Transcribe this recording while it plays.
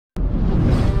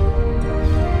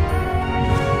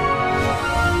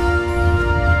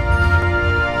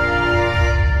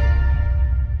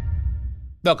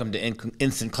Welcome to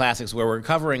Instant Classics, where we're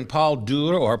covering Paul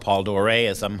Dore, or Paul Dore,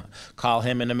 as some call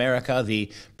him in America,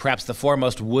 perhaps the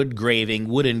foremost wood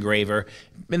engraver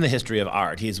in the history of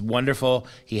art. He's wonderful.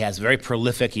 He has very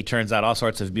prolific. He turns out all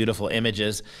sorts of beautiful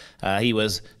images. He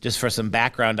was, just for some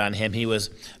background on him, he was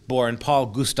born Paul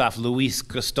Gustave Louis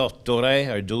Christophe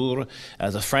Dore,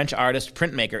 as a French artist,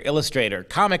 printmaker, illustrator,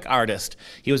 comic artist.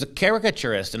 He was a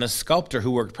caricaturist and a sculptor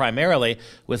who worked primarily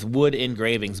with wood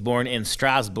engravings. Born in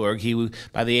Strasbourg, he,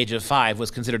 by the age of 5,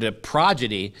 was considered a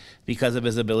prodigy because of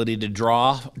his ability to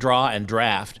draw and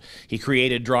draft. He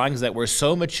created drawings that were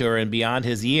so mature and beyond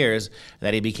his years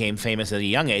that he became famous at a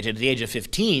young age. At the age of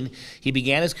 15, he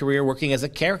began his career working as a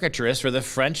caricaturist for the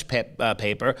French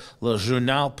paper Le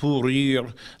Journal pour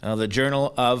Rire, the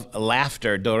Journal of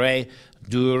Laughter.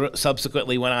 Dore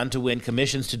subsequently went on to win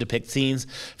commissions to depict scenes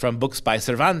from books by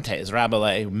Cervantes,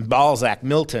 Rabelais, Balzac,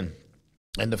 Milton,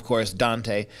 and of course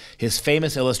Dante. His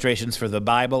famous illustrations for the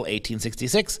Bible,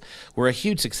 1866, were a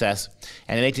huge success,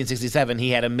 and in 1867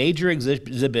 he had a major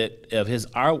exhibit of his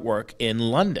artwork in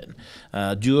London.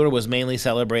 Dore was mainly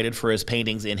celebrated for his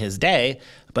paintings in his day,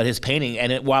 but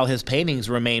while his paintings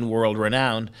remain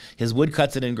world-renowned, his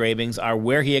woodcuts and engravings are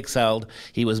where he excelled.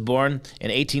 He was born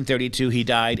in 1832. He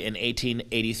died in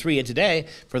 1883. And today,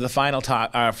 for the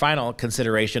final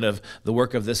consideration of the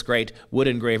work of this great wood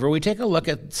engraver, we take a look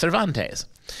at Cervantes.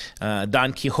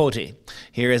 Don Quixote.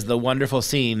 Here is the wonderful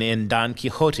scene in Don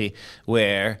Quixote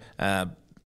where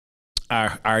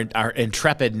our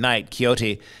intrepid knight,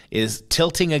 Quixote, is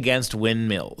tilting against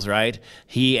windmills, right?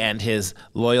 He and his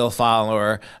loyal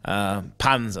follower,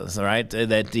 Panzas, right?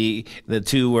 That the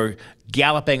two were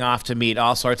galloping off to meet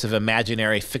all sorts of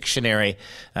imaginary, fictionary,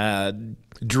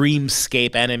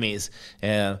 dreamscape enemies.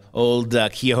 Old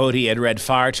Quixote had read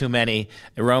far too many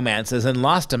romances and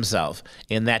lost himself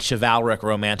in that chivalric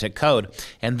romantic code.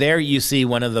 And there you see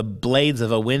one of the blades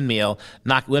of a windmill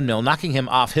knocking him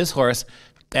off his horse,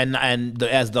 and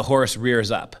as the horse rears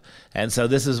up. And so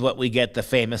this is what we get the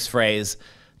famous phrase,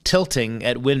 tilting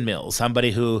at windmills,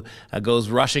 somebody who goes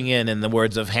rushing in the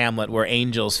words of Hamlet, where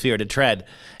angels fear to tread,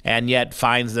 and yet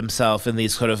finds themselves in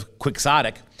these sort of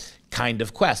quixotic kind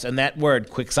of quest. And that word,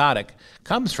 quixotic,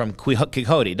 comes from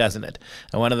Quixote, doesn't it?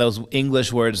 And one of those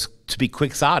English words, to be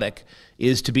quixotic,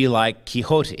 is to be like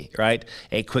Quixote, right?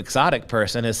 A quixotic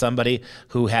person is somebody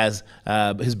who is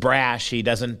brash. He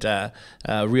doesn't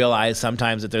realize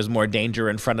sometimes that there's more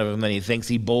danger in front of him than he thinks.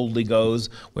 He boldly goes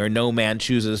where no man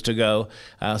chooses to go.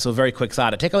 So very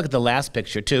quixotic. Take a look at the last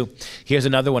picture too. Here's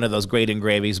another one of those great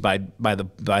engravings by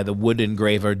the wood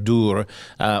engraver Dore,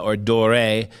 or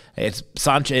Dore. It's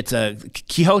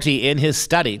Quixote in his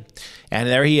study, and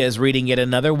there he is reading yet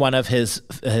another one of his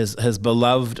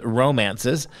beloved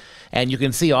romances. And you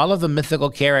can see all of the mythical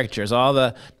characters, all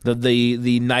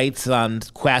the knights on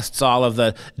quests, all of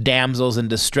the damsels in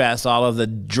distress, all of the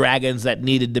dragons that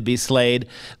needed to be slayed.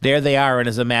 There they are in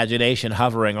his imagination,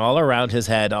 hovering all around his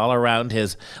head, all around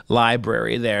his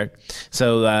library there.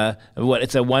 So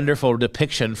it's a wonderful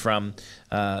depiction from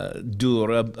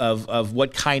Dore of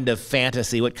what kind of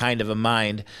fantasy, what kind of a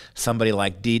mind somebody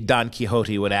like Don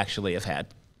Quixote would actually have had.